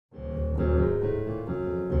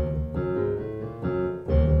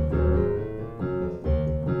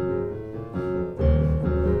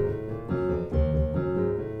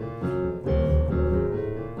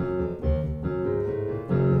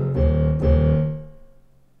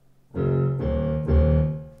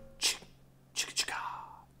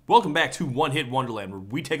Welcome back to One Hit Wonderland, where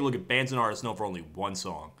we take a look at bands and artists known for only one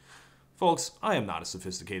song. Folks, I am not a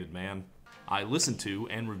sophisticated man. I listen to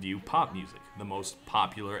and review pop music, the most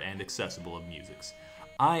popular and accessible of musics.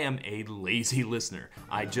 I am a lazy listener.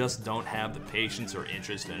 I just don't have the patience or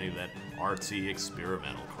interest in any of that artsy,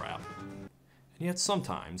 experimental crap. And yet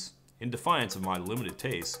sometimes, in defiance of my limited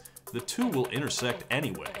tastes, the two will intersect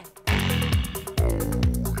anyway.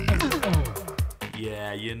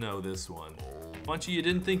 Yeah, you know this one. Bunch of you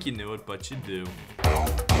didn't think you knew it, but you do.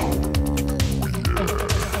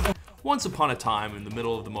 Once upon a time, in the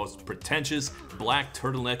middle of the most pretentious, black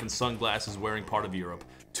turtleneck and sunglasses wearing part of Europe,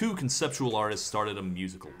 two conceptual artists started a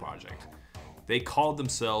musical project. They called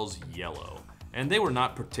themselves Yello, and they were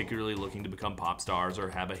not particularly looking to become pop stars or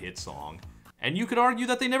have a hit song. And you could argue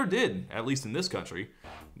that they never did, at least in this country.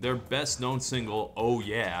 Their best known single, Oh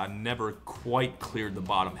Yeah, never quite cleared the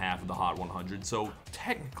bottom half of the Hot 100, so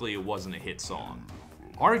technically it wasn't a hit song.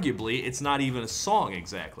 Arguably, it's not even a song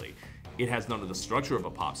exactly. It has none of the structure of a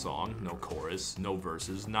pop song, no chorus, no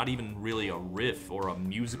verses, not even really a riff or a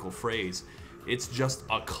musical phrase. It's just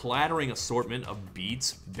a clattering assortment of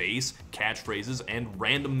beats, bass, catchphrases, and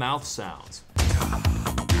random mouth sounds.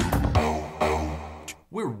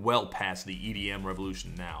 We're well past the EDM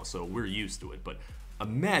revolution now, so we're used to it, but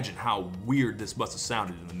imagine how weird this must have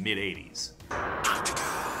sounded in the mid-80s.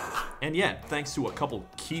 And yet, thanks to a couple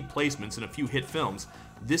key placements in a few hit films,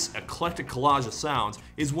 this eclectic collage of sounds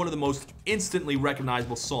is one of the most instantly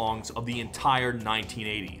recognizable songs of the entire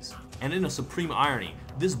 1980s. And in a supreme irony,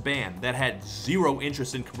 this band that had zero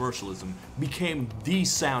interest in commercialism became the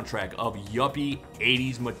soundtrack of yuppie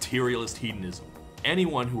 80s materialist hedonism.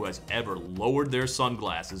 Anyone who has ever lowered their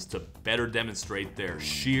sunglasses to better demonstrate their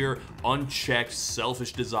sheer, unchecked,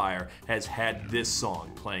 selfish desire has had this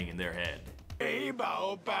song playing in their head.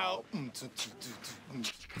 But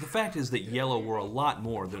the fact is that Yello were a lot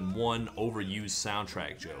more than one overused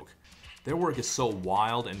soundtrack joke. Their work is so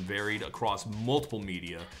wild and varied across multiple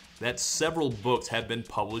media that several books have been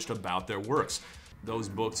published about their works. Those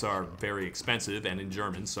books are very expensive and in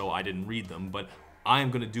German, so I didn't read them, but I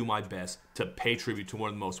am going to do my best to pay tribute to one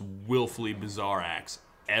of the most willfully bizarre acts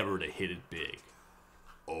ever to hit it big.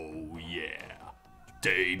 Oh yeah.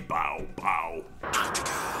 Day bow bow.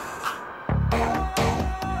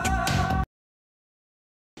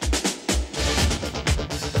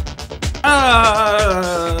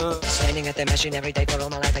 Standing at the machine every day for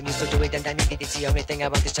all my life. I'm used to do it and I need it. It's the only thing I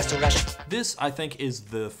want is just to rush. This, I think, is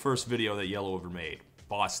the first video that Yello ever made.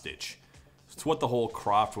 Boss Stitch. It's what the whole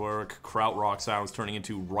Kraftwerk, krautrock sound was turning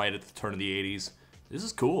into right at the turn of the 80s. This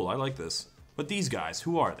is cool, I like this. But these guys,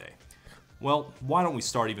 who are they? Well, why don't we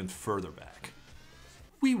start even further back?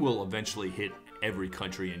 We will eventually hit every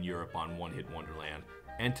country in Europe on One Hit Wonderland,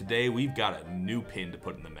 and today we've got a new pin to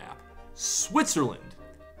put in the map. Switzerland,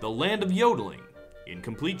 the land of yodeling,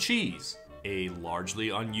 incomplete cheese, a largely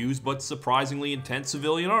unused but surprisingly intense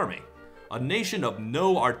civilian army, a nation of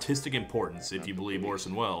no artistic importance if you believe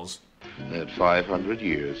Orson Welles. They had 500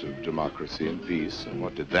 years of democracy and peace, and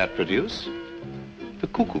what did that produce? The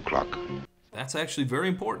cuckoo clock. That's actually very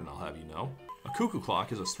important, I'll have you know. A cuckoo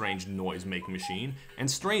clock is a strange noise-making machine, and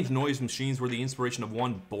strange noise machines were the inspiration of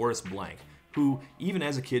one Boris Blank, who, even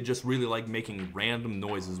as a kid, just really liked making random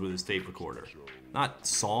noises with his tape recorder. Not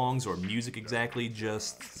songs or music exactly,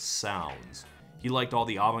 just sounds. He liked all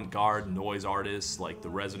the avant-garde noise artists like The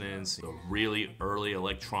Resonance, the really early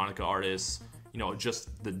electronica artists, you know,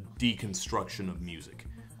 just the deconstruction of music.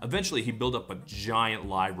 Eventually, he built up a giant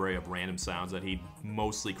library of random sounds that he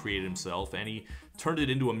mostly created himself, and he turned it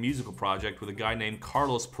into a musical project with a guy named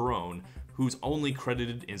Carlos Perón, whose only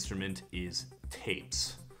credited instrument is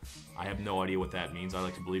tapes. I have no idea what that means. I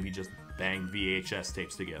like to believe he just banged VHS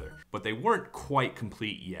tapes together. But they weren't quite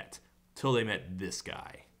complete yet, till they met this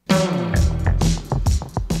guy.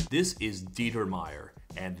 This is Dieter Meyer,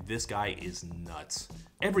 and this guy is nuts.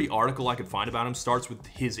 Every article I could find about him starts with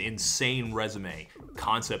his insane resume.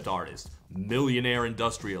 Concept artist, millionaire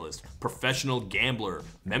industrialist, professional gambler,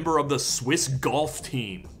 member of the Swiss golf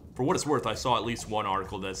team. For what it's worth, I saw at least one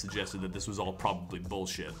article that suggested that this was all probably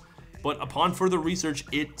bullshit. But upon further research,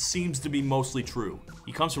 it seems to be mostly true.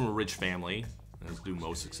 He comes from a rich family, as do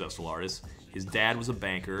most successful artists. His dad was a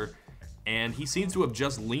banker, and he seems to have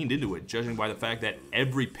just leaned into it, judging by the fact that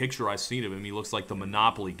every picture I've seen of him, he looks like the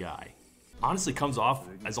Monopoly guy. Honestly comes off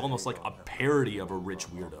as almost like a parody of a rich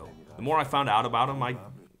weirdo. The more I found out about him, I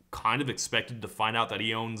kind of expected to find out that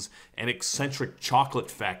he owns an eccentric chocolate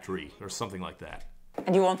factory or something like that.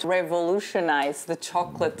 And you want to revolutionize the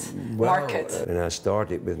chocolate market. When I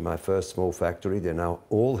started with my first small factory, they now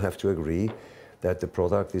all have to agree that the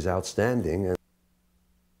product is outstanding.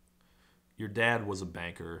 Your dad was a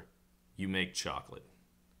banker. You make chocolate.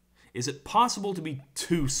 Is it possible to be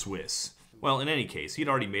too Swiss? Well, in any case, he'd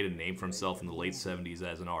already made a name for himself in the late 70s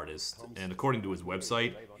as an artist, and according to his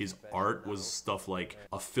website, his art was stuff like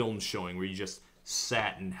a film showing where you just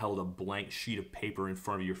sat and held a blank sheet of paper in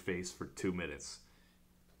front of your face for 2 minutes.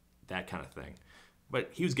 That kind of thing. But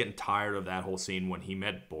he was getting tired of that whole scene when he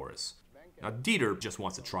met Boris. Now, Dieter just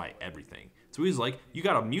wants to try everything. So he's like, you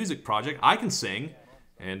got a music project, I can sing.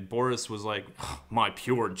 And Boris was like, my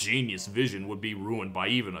pure genius vision would be ruined by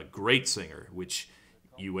even a great singer, which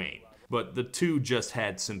you ain't. But the two just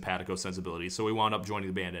had simpatico sensibilities, so he wound up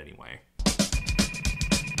joining the band anyway.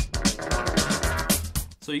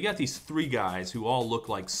 So you got these three guys who all look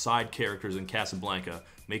like side characters in Casablanca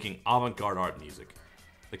making avant-garde art music.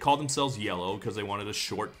 They called themselves Yello because they wanted a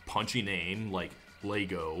short, punchy name like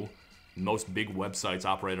Lego. Most big websites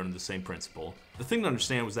operate under the same principle. The thing to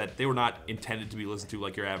understand was that they were not intended to be listened to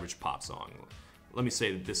like your average pop song. Let me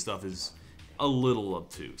say that this stuff is a little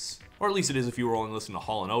obtuse. Or at least it is if you were only listening to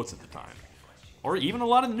Hall & Oates at the time. Or even a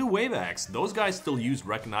lot of the new wave acts. Those guys still use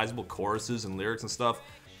recognizable choruses and lyrics and stuff.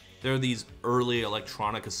 There are these early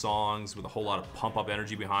electronica songs with a whole lot of pump-up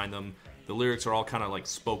energy behind them. The lyrics are all kind of like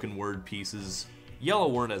spoken word pieces.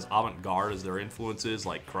 Yello weren't as avant-garde as their influences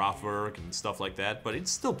like Kraftwerk and stuff like that, but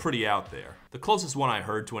it's still pretty out there. The closest one I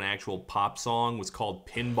heard to an actual pop song was called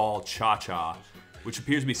Pinball Cha-Cha, which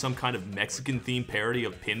appears to be some kind of Mexican-themed parody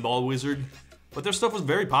of Pinball Wizard. But their stuff was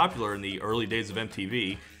very popular in the early days of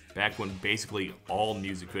MTV, back when basically all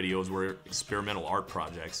music videos were experimental art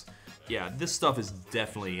projects. Yeah, this stuff is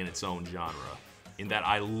definitely in its own genre, in that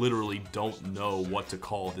I literally don't know what to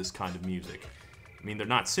call this kind of music. I mean, they're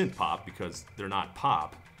not synth pop because they're not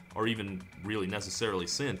pop, or even really necessarily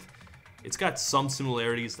synth. It's got some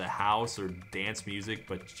similarities to house or dance music,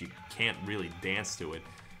 but you can't really dance to it.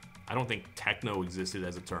 I don't think techno existed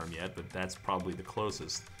as a term yet, but that's probably the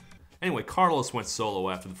closest. Anyway, Carlos went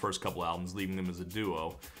solo after the first couple albums, leaving them as a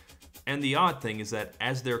duo. And the odd thing is that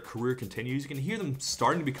as their career continues, you can hear them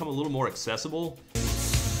starting to become a little more accessible.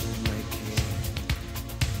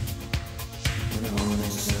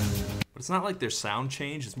 But it's not like their sound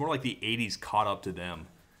changed, it's more like the 80s caught up to them.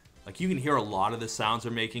 Like, you can hear a lot of the sounds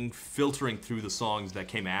they're making filtering through the songs that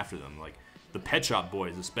came after them. Like, the Pet Shop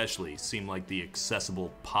Boys especially seem like the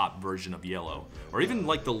accessible pop version of Yello. Or even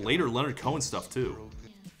like the later Leonard Cohen stuff too.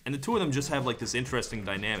 And the two of them just have like this interesting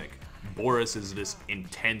dynamic. Boris is this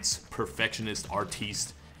intense perfectionist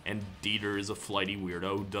artiste, and Dieter is a flighty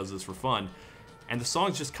weirdo who does this for fun. And the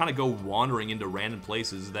songs just kind of go wandering into random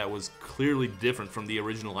places that was clearly different from the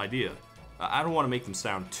original idea. I don't want to make them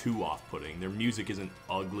sound too off-putting. Their music isn't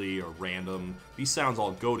ugly or random. These sounds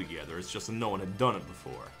all go together, it's just that no one had done it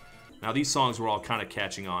before. Now, these songs were all kind of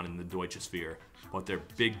catching on in the Deutsche Sphere, but their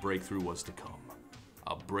big breakthrough was to come.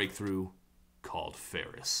 A breakthrough called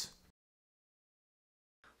Ferris.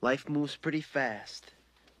 Life moves pretty fast.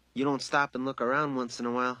 You don't stop and look around once in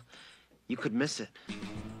a while, you could miss it.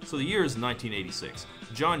 So the year is 1986.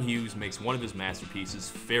 John Hughes makes one of his masterpieces,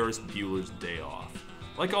 Ferris Bueller's Day Off.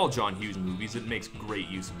 Like all John Hughes movies, it makes great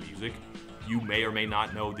use of music. You may or may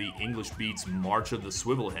not know the English Beats March of the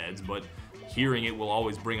Swivelheads, but hearing it will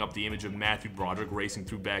always bring up the image of Matthew Broderick racing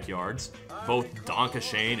through backyards. Both Donka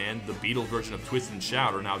Shane and the Beatles version of Twist and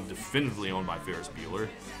Shout are now definitively owned by Ferris Bueller.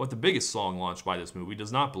 But the biggest song launched by this movie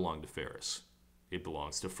does not belong to Ferris. It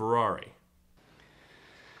belongs to Ferrari.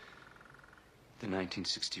 The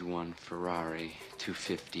 1961 Ferrari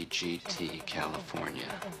 250 GT California.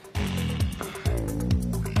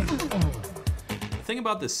 The thing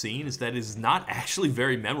about this scene is that it is not actually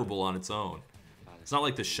very memorable on its own. It's not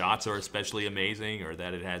like the shots are especially amazing, or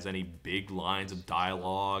that it has any big lines of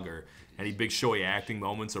dialogue, or any big showy acting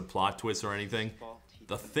moments or plot twists or anything.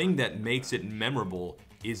 The thing that makes it memorable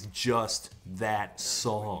is just that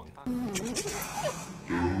song.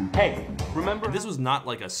 Hey, remember? This was not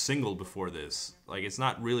like a single before this. Like, it's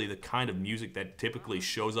not really the kind of music that typically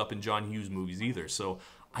shows up in John Hughes movies either, so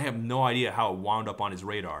I have no idea how it wound up on his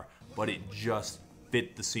radar, but it just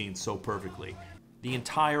fit the scene so perfectly. The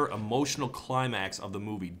entire emotional climax of the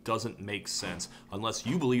movie doesn't make sense unless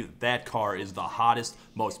you believe that that car is the hottest,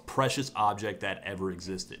 most precious object that ever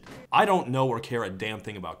existed. I don't know or care a damn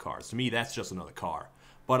thing about cars. To me, that's just another car.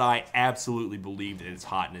 But I absolutely believed in its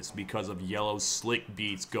hotness because of Yello's slick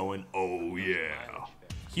beats going, oh yeah.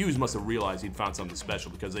 Hughes must have realized he'd found something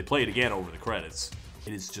special because they play it again over the credits.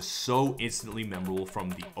 It is just so instantly memorable from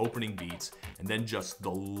the opening beats and then just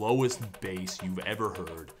the lowest bass you've ever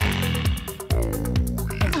heard.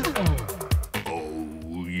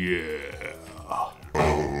 Oh yeah.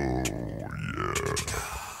 Oh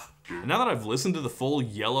yeah. And now that I've listened to the full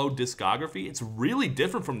Yello discography, it's really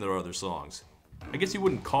different from their other songs. I guess you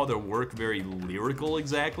wouldn't call their work very lyrical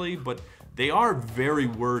exactly, but they are very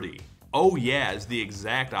wordy. Oh Yeah is the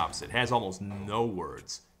exact opposite, it has almost no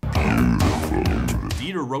words.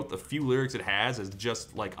 Dieter wrote the few lyrics it has as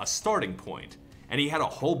just like a starting point. And he had a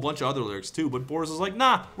whole bunch of other lyrics too, but Boris was like,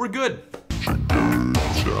 nah, we're good.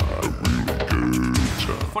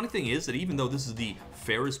 The funny thing is that even though this is the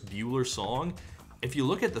Ferris Bueller song, if you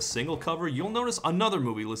look at the single cover, you'll notice another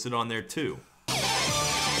movie listed on there too.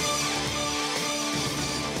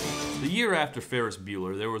 The year after Ferris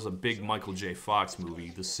Bueller, there was a big Michael J. Fox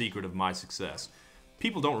movie, The Secret of My Success.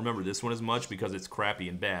 People don't remember this one as much because it's crappy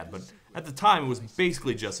and bad, but at the time it was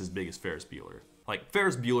basically just as big as Ferris Bueller. Like,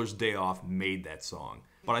 Ferris Bueller's Day Off made that song,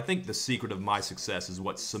 but I think The Secret of My Success is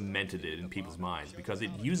what cemented it in people's minds because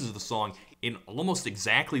it uses the song in almost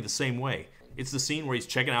exactly the same way. It's the scene where he's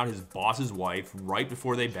checking out his boss's wife right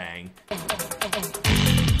before they bang.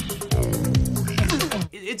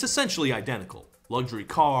 It's essentially identical. Luxury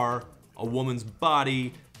car, a woman's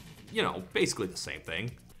body, you know, basically the same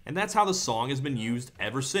thing. And that's how the song has been used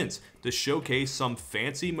ever since, to showcase some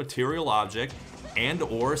fancy material object and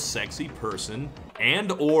or sexy person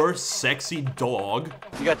and or sexy dog.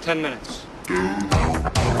 You got 10 minutes.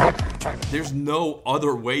 There's no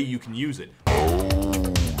other way you can use it.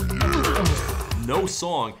 No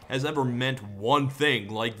song has ever meant one thing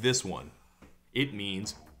like this one. It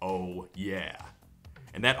means, oh yeah.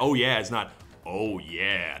 And that oh yeah is not, oh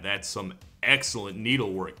yeah, that's some excellent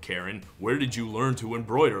needlework, Karen. Where did you learn to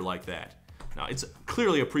embroider like that? Now, it's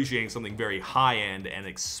clearly appreciating something very high-end and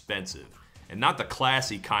expensive. And not the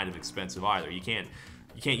classy kind of expensive either. You can't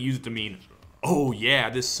use it to mean, oh yeah,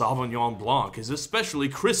 this Sauvignon Blanc is especially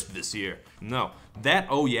crisp this year. No, that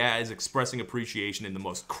oh yeah is expressing appreciation in the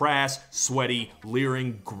most crass, sweaty,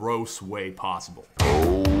 leering, gross way possible.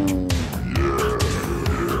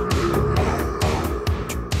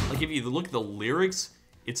 Like, if you look at the lyrics,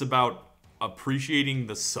 it's about appreciating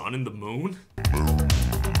the sun and the moon?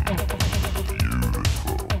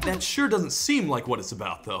 That sure doesn't seem like what it's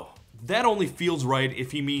about, though. That only feels right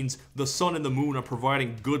if he means the sun and the moon are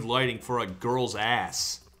providing good lighting for a girl's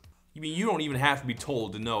ass. I mean, you don't even have to be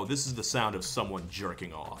told to know this is the sound of someone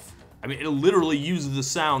jerking off. I mean, it literally uses the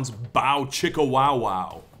sounds bow chicka wow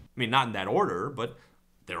wow. I mean, not in that order, but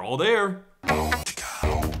they're all there.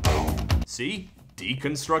 See?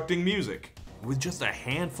 Deconstructing music. With just a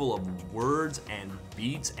handful of words and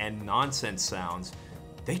beats and nonsense sounds,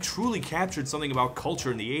 they truly captured something about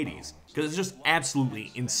culture in the 80s. Because it's just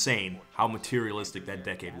absolutely insane how materialistic that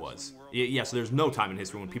decade was. Yeah, so there's no time in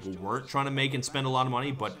history when people weren't trying to make and spend a lot of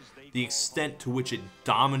money, but the extent to which it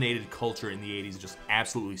dominated culture in the 80s is just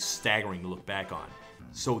absolutely staggering to look back on.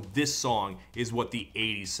 So this song is what the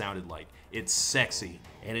 80s sounded like. It's sexy,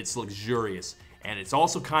 and it's luxurious, and it's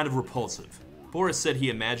also kind of repulsive. Boris said he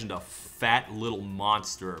imagined a fat little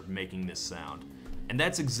monster making this sound. And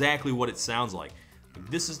that's exactly what it sounds like.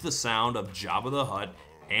 This is the sound of Jabba the Hutt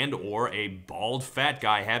and or a bald fat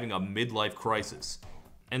guy having a midlife crisis.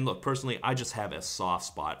 And look, personally, I just have a soft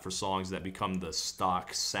spot for songs that become the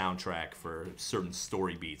stock soundtrack for certain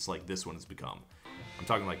story beats like this one has become. I'm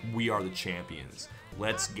talking like We Are the Champions,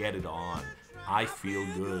 Let's Get It On, I Feel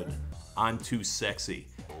Good, I'm Too Sexy.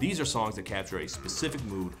 These are songs that capture a specific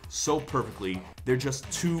mood so perfectly, they're just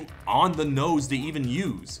too on the nose to even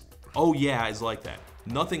use. Oh Yeah is like that.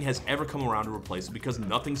 Nothing has ever come around to replace it because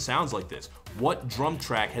nothing sounds like this. What drum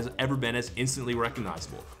track has ever been as instantly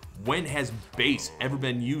recognizable? When has bass ever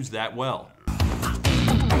been used that well?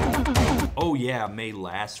 Oh Yeah may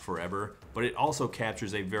last forever, but it also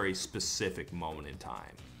captures a very specific moment in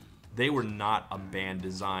time. They were not a band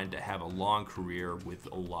designed to have a long career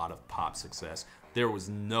with a lot of pop success. There was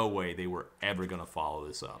no way they were ever gonna follow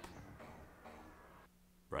this up.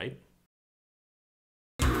 Right?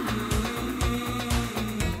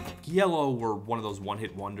 Yello were one of those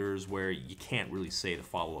one-hit wonders where you can't really say the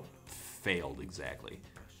follow-up failed exactly.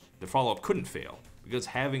 The follow-up couldn't fail, because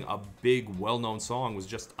having a big, well-known song was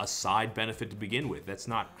just a side benefit to begin with. That's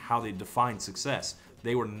not how they defined success.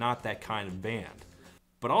 They were not that kind of band.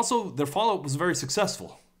 But also, their follow-up was very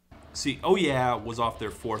successful. See, Oh Yeah was off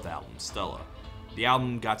their fourth album, Stella. The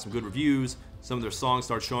album got some good reviews, some of their songs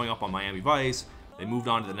started showing up on Miami Vice, they moved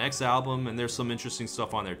on to the next album, and there's some interesting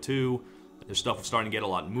stuff on there too. Their stuff was starting to get a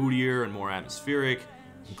lot moodier and more atmospheric,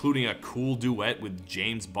 including a cool duet with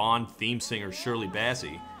James Bond theme singer Shirley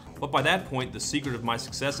Bassey. But by that point, The Secret of My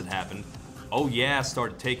Success had happened, Oh Yeah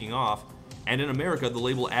started taking off, and in America, the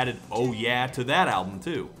label added Oh Yeah to that album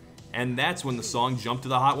too. And that's when the song jumped to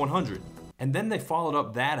the Hot 100. And then they followed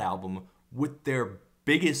up that album with their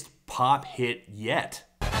biggest pop hit yet.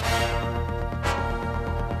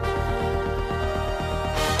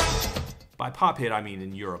 pop hit, I mean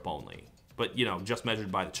in Europe only. But, you know, just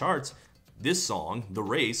measured by the charts, this song, The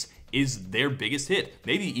Race, is their biggest hit,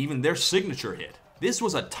 maybe even their signature hit. This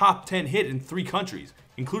was a top 10 hit in 3 countries,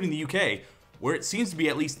 including the UK, where it seems to be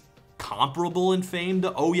at least comparable in fame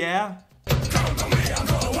to Oh Yeah.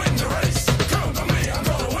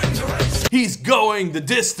 He's going the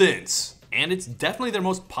distance! And it's definitely their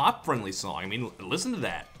most pop-friendly song. I mean, listen to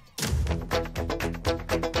that.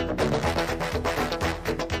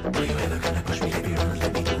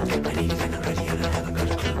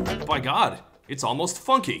 By God, it's almost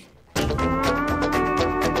funky. Now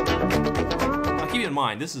keep in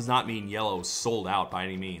mind, this does not mean Yello sold out by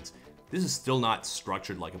any means. This is still not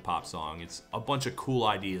structured like a pop song. It's a bunch of cool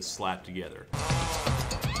ideas slapped together.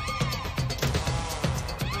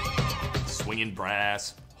 Swinging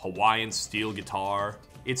brass, Hawaiian steel guitar.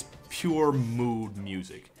 It's pure mood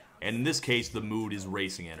music. And in this case, the mood is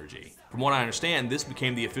racing energy. From what I understand, this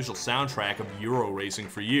became the official soundtrack of Euro racing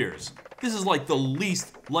for years. This is like the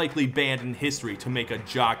least likely band in history to make a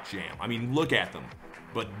jock jam. I mean, look at them.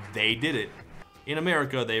 But they did it. In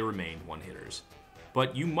America, they remained one-hitters.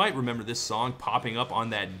 But you might remember this song popping up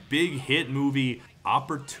on that big hit movie,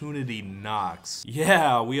 Opportunity Knocks.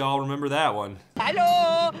 Yeah, we all remember that one.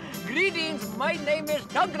 Hello! Greetings, my name is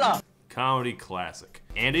Douglas. Comedy classic.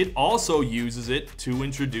 And it also uses it to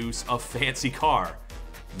introduce a fancy car.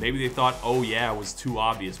 Maybe they thought Oh Yeah was too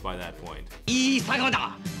obvious by that point.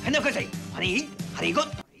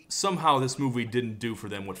 Somehow this movie didn't do for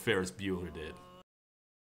them what Ferris Bueller did.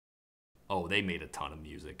 Oh, they made a ton of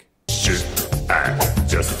music.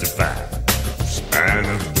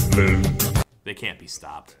 They can't be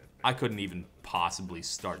stopped. I couldn't even possibly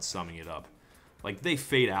start summing it up. Like, they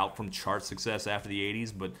fade out from chart success after the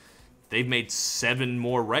 80s, but they've made 7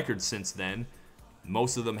 more records since then.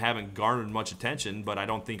 Most of them haven't garnered much attention, but I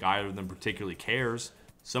don't think either of them particularly cares.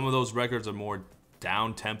 Some of those records are more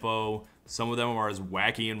down-tempo. Some of them are as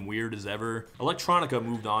wacky and weird as ever. Electronica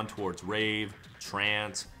moved on towards rave,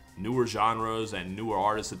 trance, newer genres, and newer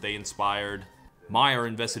artists that they inspired. Meyer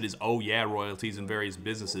invested his Oh Yeah royalties in various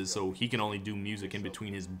businesses, so he can only do music in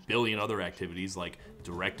between his billion other activities like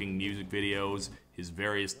directing music videos, his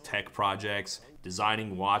various tech projects,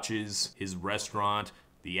 designing watches, his restaurant,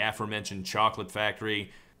 the aforementioned chocolate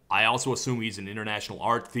factory. I also assume he's an international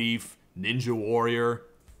art thief, ninja warrior.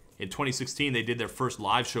 In 2016, they did their first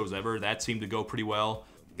live shows ever. That seemed to go pretty well.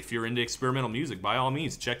 If you're into experimental music, by all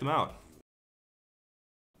means, check them out.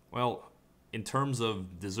 Well, in terms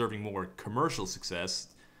of deserving more commercial success,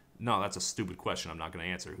 no, that's a stupid question I'm not going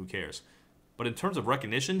to answer. Who cares? But in terms of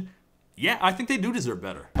recognition, yeah, I think they do deserve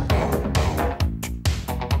better.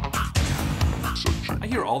 I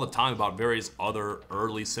hear all the time about various other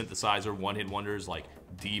early synthesizer one-hit wonders like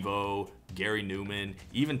Devo, Gary Newman,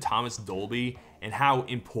 even Thomas Dolby, and how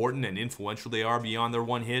important and influential they are beyond their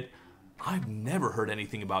one hit. I've never heard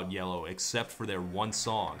anything about Yello except for their one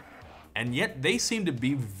song. And yet they seem to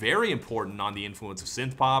be very important on the influence of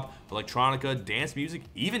synthpop, electronica, dance music,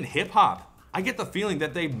 even hip-hop. I get the feeling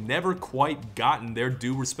that they've never quite gotten their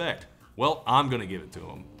due respect. Well, I'm gonna give it to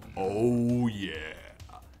them. Oh yeah,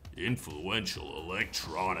 influential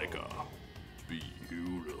electronica.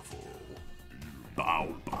 Beautiful.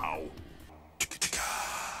 Bow, bow.